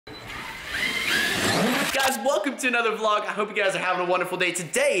guys, welcome to another vlog. I hope you guys are having a wonderful day.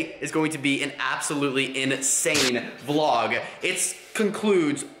 Today is going to be an absolutely insane vlog. It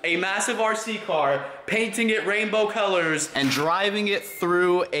concludes a massive RC car, painting it rainbow colors, and driving it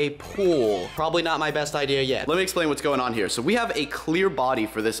through a pool. Probably not my best idea yet. Let me explain what's going on here. So we have a clear body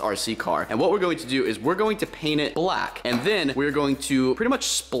for this RC car, and what we're going to do is we're going to paint it black, and then we're going to pretty much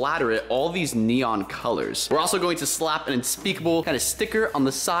splatter it all these neon colors. We're also going to slap an Unspeakable kind of sticker on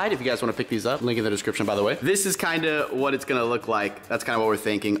the side if you guys want to pick these up. Link in the description, by the way. This is kind of what it's gonna look like. That's kind of what we're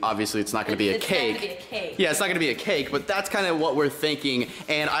thinking. Obviously, it's not gonna be a cake. It's not gonna be a cake. Yeah, it's not gonna be a cake, but that's kind of what we're thinking.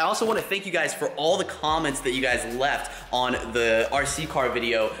 And I also want to thank you guys for all the comments that you guys left on the RC car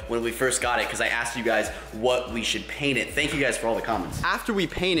video when we first got it, because I asked you guys what we should paint it. Thank you guys for all the comments. After we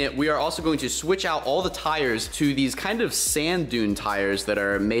paint it, we are also going to switch out all the tires to these kind of sand dune tires that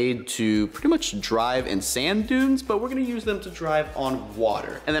are made to pretty much drive in sand dunes, but we're gonna use them to drive on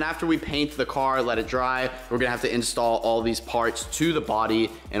water. And then after we paint the car, let it dry, we're gonna have to install all these parts to the body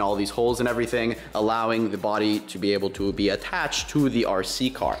and all these holes and everything, allowing the body to be able to be attached to the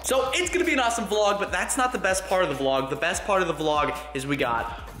RC car. So it's gonna be an awesome vlog, but that's not the best part of the vlog. The best part of the vlog is we got,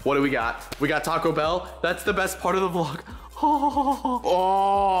 what do we got? We got Taco Bell. That's the best part of the vlog.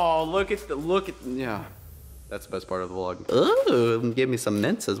 Oh, look at, yeah. That's the best part of the vlog. Oh, give me some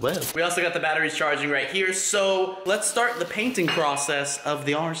mints as well. We also got the batteries charging right here, so let's start the painting process of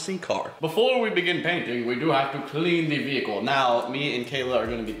the RC car. Before we begin painting, we do have to clean the vehicle. Now, me and Kayla are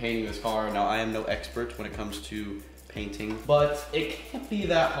gonna be painting this car. Now, I am no expert when it comes to painting, but it can't be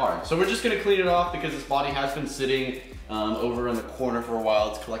that hard. So we're just gonna clean it off because this body has been sitting over in the corner for a while.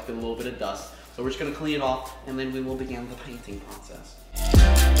 It's collected a little bit of dust. So we're just gonna clean it off, and then we will begin the painting process.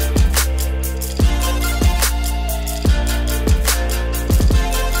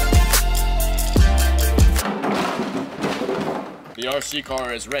 The RC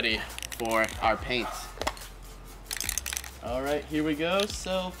car is ready for our paint. All right, here we go.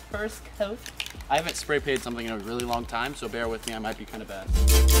 So first coat. I haven't spray painted something in a really long time, so bear with me, I might be kind of bad.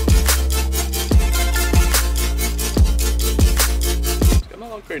 It's coming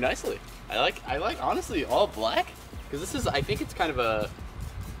along very nicely. I like honestly all black, because this is, I think it's kind of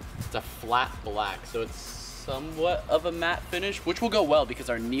it's a flat black, so it's somewhat of a matte finish, which will go well because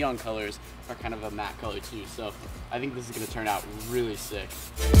our neon colors are kind of a matte color too. So I think this is gonna turn out really sick.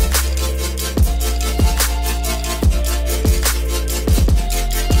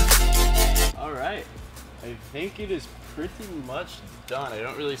 All right, I think it is pretty much done. I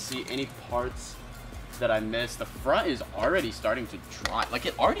don't really see any parts that I missed. The front is already starting to dry. Like,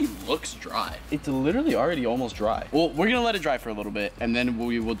 it already looks dry. It's literally already almost dry. Well, we're gonna let it dry for a little bit, and then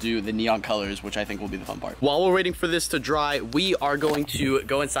we will do the neon colors, which I think will be the fun part. While we're waiting for this to dry, we are going to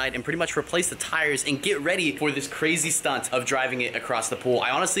go inside and pretty much replace the tires and get ready for this crazy stunt of driving it across the pool.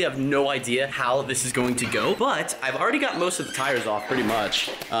 I honestly have no idea how this is going to go, but I've already got most of the tires off pretty much.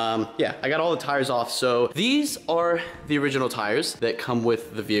 Yeah, I got all the tires off. So these are the original tires that come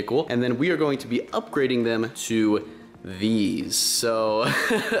with the vehicle, and then we are going to be upgrading them to these. So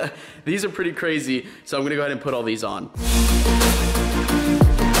these are pretty crazy. So I'm gonna go ahead and put all these on.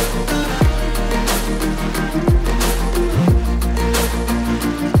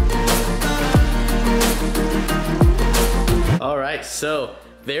 All right, so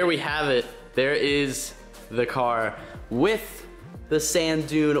there we have it. There is the car with the sand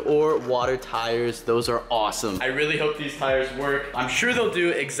dune or water tires. Those are awesome. I really hope these tires work. I'm sure they'll do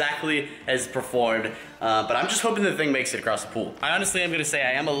exactly as performed, but I'm just hoping the thing makes it across the pool. I honestly am gonna say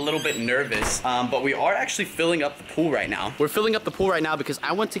I am a little bit nervous, but we are actually filling up the pool right now. We're filling up the pool right now because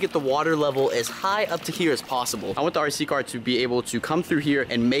I want to get the water level as high up to here as possible. I want the RC car to be able to come through here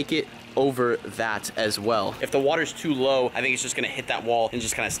and make it over that as well. If the water's too low, I think it's just gonna hit that wall and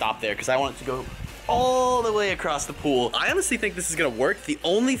just kind of stop there because I want it to go all the way across the pool. I honestly think this is gonna work. The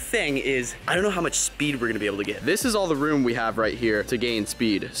only thing is, I don't know how much speed we're gonna be able to get. This is all the room we have right here to gain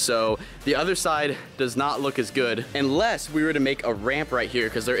speed. So the other side does not look as good unless we were to make a ramp right here,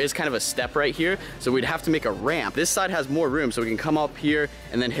 because there is kind of a step right here. So we'd have to make a ramp. This side has more room, so we can come up here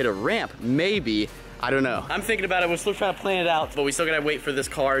and then hit a ramp, maybe. I don't know. I'm thinking about it. We're still trying to plan it out, but we still gotta wait for this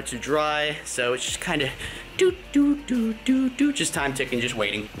car to dry. So it's just kind of just time ticking, just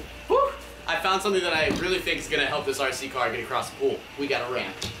waiting. Woo! I found something that I really think is gonna help this RC car get across the pool. We got a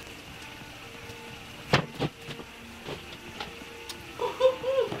ramp.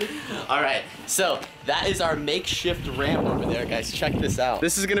 All right, so that is our makeshift ramp over there, guys. Check this out.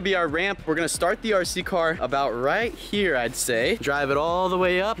 This is gonna be our ramp. We're gonna start the RC car about right here, I'd say. Drive it all the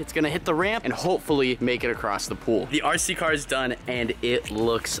way up. It's gonna hit the ramp and hopefully make it across the pool. The RC car is done and it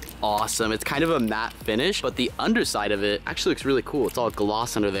looks awesome. It's kind of a matte finish, but the underside of it actually looks really cool. It's all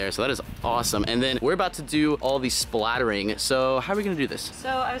gloss under there, so that is awesome. And then we're about to do all the splattering. So how are we gonna do this? So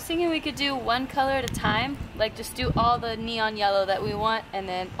I was thinking we could do one color at a time, like just do all the neon yellow that we want, and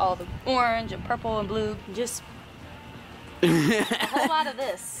then all the orange and purple and blue, just a whole lot of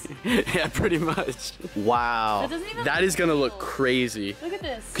this. Yeah, pretty much. Wow. That is gonna look crazy. Look at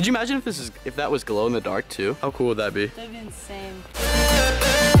this. Could you imagine if that was glow in the dark too? How cool would that be? That'd be insane.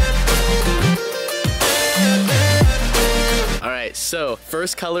 All right, so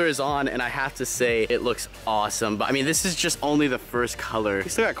first color is on, and I have to say it looks awesome. But I mean, this is just only the first color. We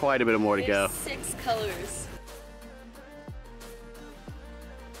still got quite a bit more to go. 6 colors.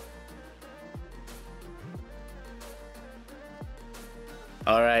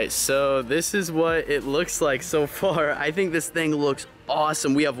 All right, so this is what it looks like so far. I think this thing looks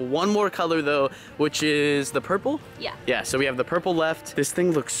awesome. We have one more color though, which is the purple? Yeah. Yeah, so we have the purple left. This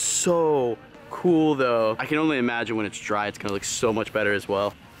thing looks so cool though. I can only imagine when it's dry, it's gonna look so much better as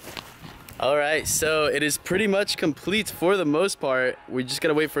well. All right, so it is pretty much complete for the most part. We just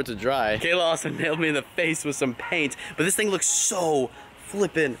gotta wait for it to dry. Kayla also nailed me in the face with some paint, but this thing looks so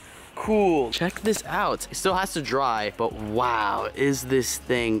flippin' cool. Check this out. It still has to dry, but wow, is this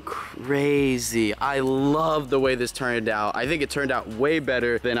thing crazy. I love the way this turned out. I think it turned out way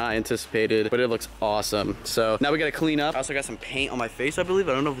better than I anticipated, but it looks awesome. So now we gotta clean up. I also got some paint on my face, I believe.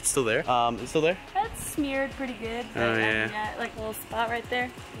 I don't know if it's still there. It's still there? That's smeared pretty good. Oh, yeah. Yeah, like a little spot right there.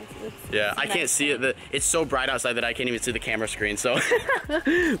 Yeah, I can't see it. It's so bright outside that I can't even see the camera screen, so.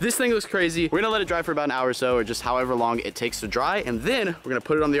 This thing looks crazy. We're gonna let it dry for about an hour or so, or just however long it takes to dry, and then we're gonna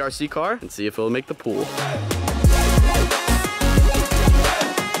put it on the RC car and see if it'll make the pool.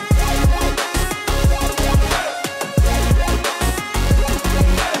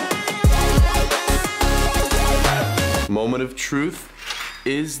 Moment of truth.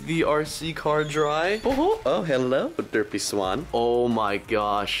 Is the RC car dry? Oh, hello, Derpy Swan. Oh my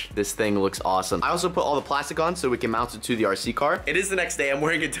gosh, this thing looks awesome. I also put all the plastic on so we can mount it to the RC car. It is the next day. I'm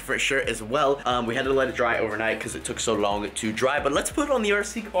wearing a different shirt as well. We had to let it dry overnight because it took so long to dry, but let's put it on the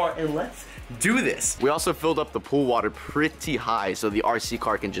RC car and let's do this. We also filled up the pool water pretty high so the RC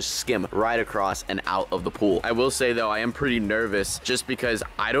car can just skim right across and out of the pool. I will say though, I am pretty nervous just because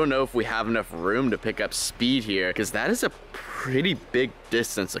I don't know if we have enough room to pick up speed here, because that is a pretty big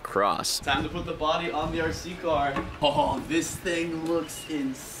distance across. Time to put the body on the RC car. Oh, this thing looks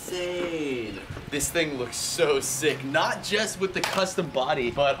insane. This thing looks so sick, not just with the custom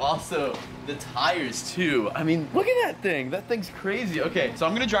body, but also the tires too. I mean, look at that thing. That thing's crazy. Okay, so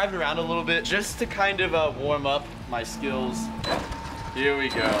I'm gonna drive it around a little bit just to kind of warm up my skills. Here we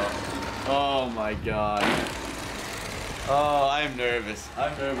go. Oh my God. Oh, I'm nervous.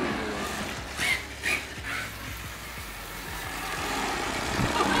 I'm nervous.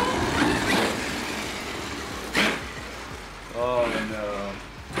 Oh no.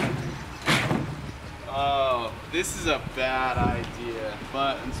 Oh, this is a bad idea,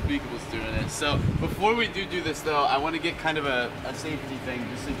 but Unspeakable's doing it. So before we do this though, I want to get kind of a safety thing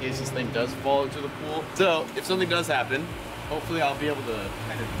just in case this thing does fall into the pool. So if something does happen, hopefully I'll be able to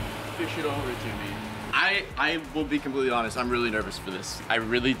kind of fish it over to me. I will be completely honest, I'm really nervous for this. I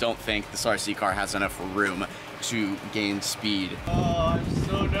really don't think this RC car has enough room to gain speed. Oh, I'm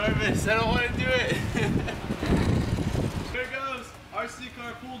so nervous. I don't want to do it. Here goes, RC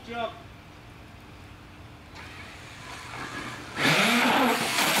car pool jump.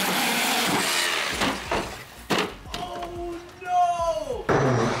 Oh no!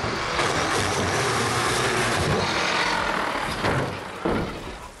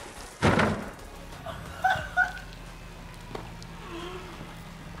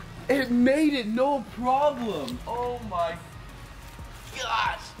 It made it no problem. Oh my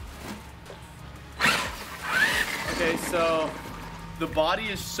gosh. Okay, so the body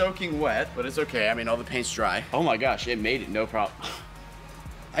is soaking wet, but it's okay. I mean, all the paint's dry. Oh my gosh, it made it no problem.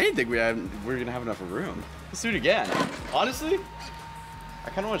 I didn't think we were gonna have enough room. Let's do it again. Honestly, I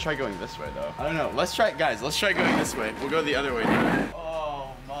kind of want to try going this way though. I don't know. Let's try, guys. Let's try going this way. We'll go the other way.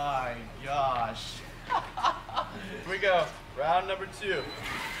 Oh my gosh. Here we go. Round number 2.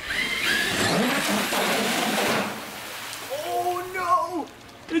 Oh no!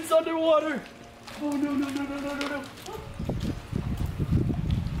 It's underwater! Oh no, no, no, no, no, no, no.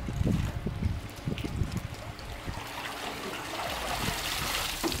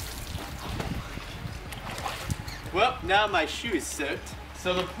 Well, now my shoe is soaked.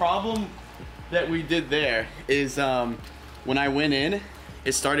 So the problem that we did there is when I went in,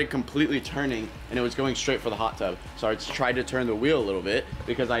 it started completely turning and it was going straight for the hot tub. So I tried to turn the wheel a little bit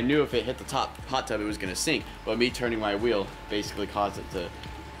because I knew if it hit the top hot tub, it was gonna sink. But me turning my wheel basically caused it to,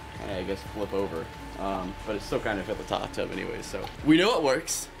 I guess, flip over. But it still kind of hit the top tub anyway, so. We know it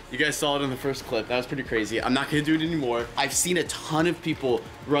works. You guys saw it in the first clip. That was pretty crazy. I'm not gonna do it anymore. I've seen a ton of people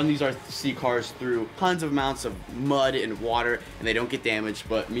run these RC cars through tons of amounts of mud and water and they don't get damaged,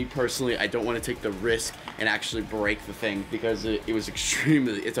 but me personally, I don't wanna take the risk and actually break the thing because it was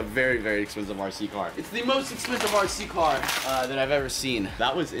it's a very, very expensive RC car. It's the most expensive RC car that I've ever seen.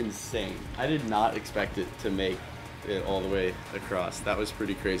 That was insane. I did not expect it to make it all the way across. That was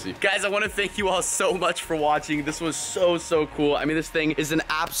pretty crazy. Guys, I want to thank you all so much for watching. This was so cool. I mean, this thing is an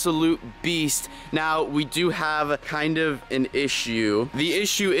absolute beast. Now, we do have kind of an issue. The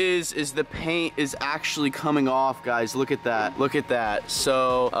issue is the paint is actually coming off, guys. Look at that. Look at that.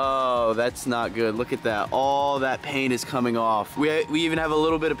 So, oh, that's not good. Look at that. All that paint is coming off. We even have a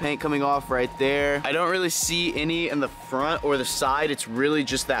little bit of paint coming off right there. I don't really see any in the front or the side. It's really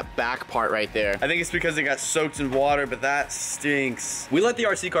just that back part right there. I think it's because it got soaked in water, but that stinks. We let the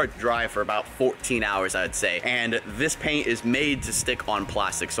RC car dry for about 14 hours, I'd say, and this paint is made to stick on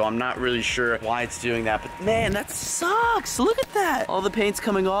plastic, so I'm not really sure why it's doing that, but man, that sucks. Look at that. All the paint's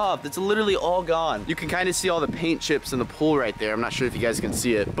coming off. It's literally all gone. You can kind of see all the paint chips in the pool right there. I'm not sure if you guys can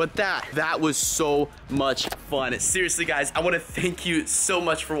see it, but that was so much fun. Seriously, guys, I want to thank you so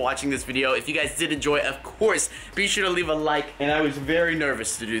much for watching this video. If you guys did enjoy, of course, be sure to leave a like, and I was very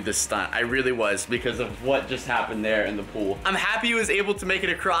nervous to do this stunt. I really was, because of what just happened there in the pool. I'm happy he was able to make it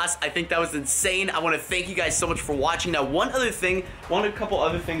across. I think that was insane. I want to thank you guys so much for watching. Now, a couple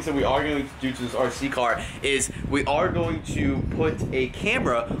other things that we are going to do to this RC car is we are going to put a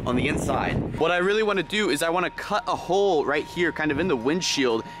camera on the inside. What I really want to do is I want to cut a hole right here, kind of in the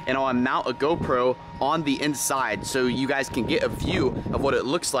windshield, and I want to mount a GoPro on the inside so you guys can get a view of what it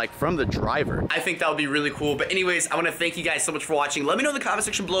looks like from the driver. I think that would be really cool. But anyways, I want to thank you guys so much for watching. Let me know in the comment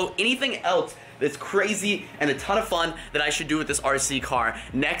section below anything else that's crazy and a ton of fun that I should do with this RC car.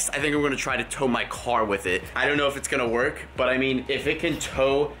 Next, I think I'm gonna try to tow my car with it. I don't know if it's gonna work, but I mean, if it can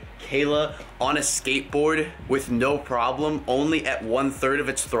tow Kayla on a skateboard with no problem, only at 1/3 of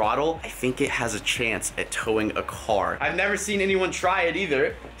its throttle, I think it has a chance at towing a car. I've never seen anyone try it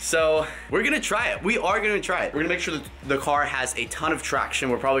either, so we're gonna try it. We are gonna try it. We're gonna make sure that the car has a ton of traction.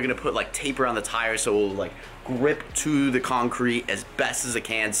 We're probably gonna put like tape around the tires so it will like grip to the concrete as best as it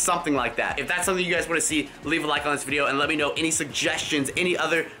can, something like that. If that's something you guys want to see, leave a like on this video and let me know any suggestions, any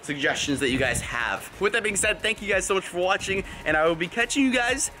other suggestions that you guys have. With that being said, thank you guys so much for watching, and I will be catching you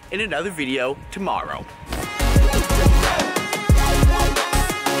guys in another video tomorrow.